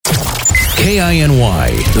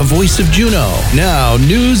KINY, the voice of Juneau. Now,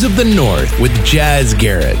 news of the North with Jazz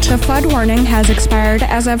Garrett. The flood warning has expired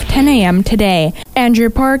as of 10 a.m. today. Andrew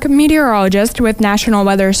Park, meteorologist with National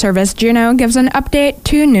Weather Service Juneau, gives an update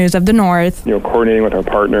to News of the North. Coordinating with our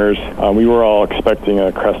partners, we were all expecting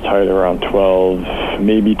a crest height around 12,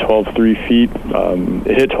 maybe 12.3 feet.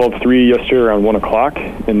 It hit 12.3 yesterday around 1 o'clock,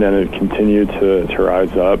 and then it continued to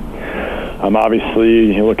rise up.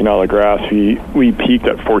 Obviously, looking at the graphs, we peaked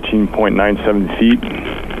at 14.97 feet.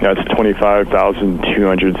 That's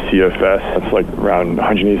 25,200 CFS. That's like around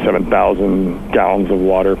 187,000 gallons of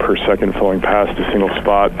water per second flowing past a single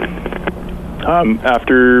spot.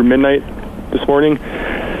 After midnight this morning,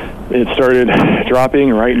 it started dropping.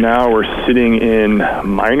 Right now, we're sitting in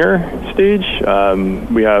minor stage.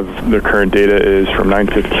 We have the current data is from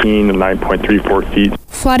 9:15 to 9.34 feet.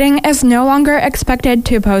 Flooding is no longer expected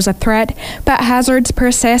to pose a threat, but hazards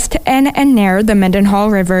persist in and near the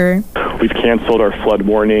Mendenhall River. We've canceled our flood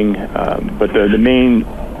warning, but the main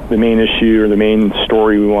issue or the main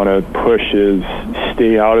story we want to push is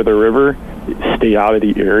stay out of the river, stay out of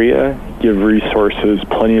the area, give resources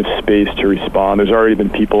plenty of space to respond. There's already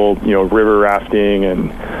been people, river rafting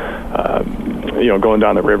and going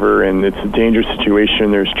down the river, and it's a dangerous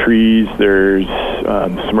situation. There's trees, there's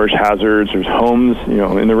submerged hazards, there's homes,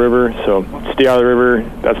 in the river. So stay out of the river.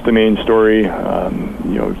 That's the main story.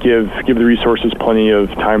 Give the resources plenty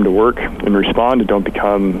of time to work and respond, and don't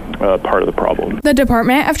become part of the problem. The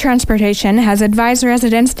Department of Transportation has advised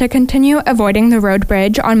residents to continue avoiding the road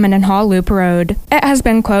bridge on Mendenhall Loop Road. It has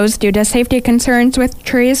been closed due to safety concerns with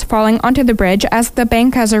trees falling onto the bridge as the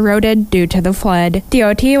bank has eroded due to the flood.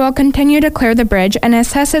 DOT will continue to clear the bridge and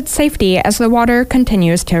assess its safety as the water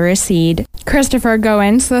continues to recede. Christopher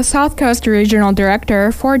Goins, the South Coast Regional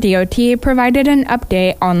Director for DOT, provided an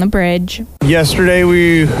update on the bridge. Yesterday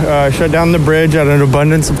we shut down the bridge out of an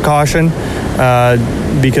abundance of caution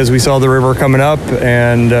because we saw the river coming up,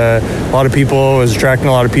 and a lot of people, it was attracting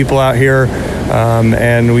a lot of people out here,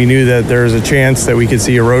 and we knew that there was a chance that we could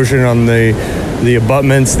see erosion on the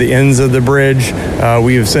abutments, the ends of the bridge.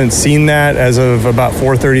 We have since seen that as of about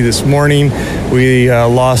 4:30 this morning. We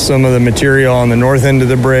lost some of the material on the north end of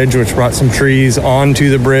the bridge, which brought some trees onto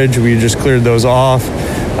the bridge. We just cleared those off.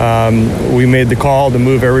 We made the call to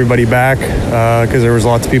move everybody back because there was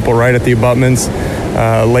lots of people right at the abutments.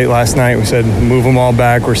 Late last night, we said move them all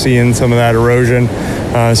back. We're seeing some of that erosion.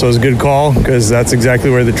 So it was a good call because that's exactly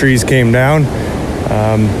where the trees came down.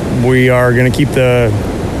 We are going to keep the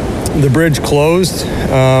bridge closed,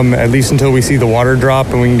 at least until we see the water drop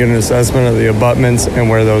and we can get an assessment of the abutments and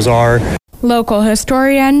where those are. Local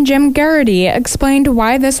historian Jim Garrity explained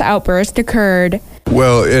why this outburst occurred.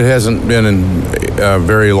 Well, it hasn't been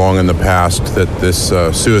very long in the past that this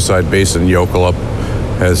suicide basin Yoakulup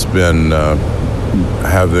has been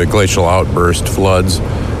have the glacial outburst floods,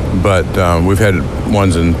 but we've had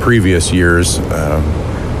ones in previous years.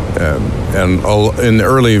 And in the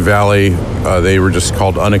early valley, they were just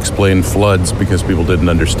called unexplained floods because people didn't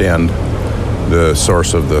understand the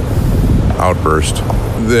source of the outburst.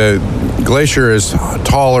 The glacier is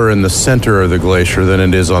taller in the center of the glacier than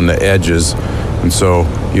it is on the edges, and so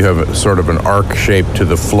you have sort of an arc shape to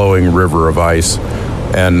the flowing river of ice.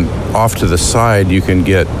 And off to the side, you can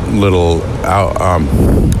get little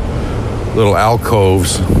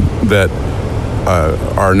alcoves that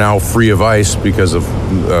are now free of ice because of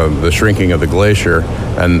the shrinking of the glacier,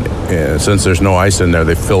 and since there's no ice in there,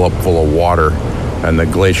 they fill up full of water, and the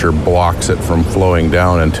glacier blocks it from flowing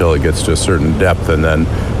down until it gets to a certain depth, and then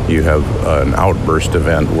you have an outburst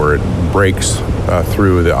event where it breaks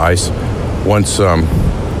through the ice. Once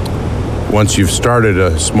you've started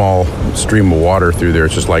a small stream of water through there,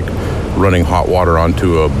 it's just like running hot water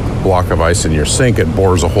onto a block of ice in your sink. It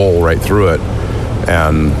bores a hole right through it,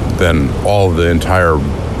 and then all of the entire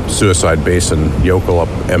suicide basin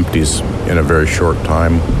Yoakulup empties in a very short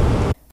time.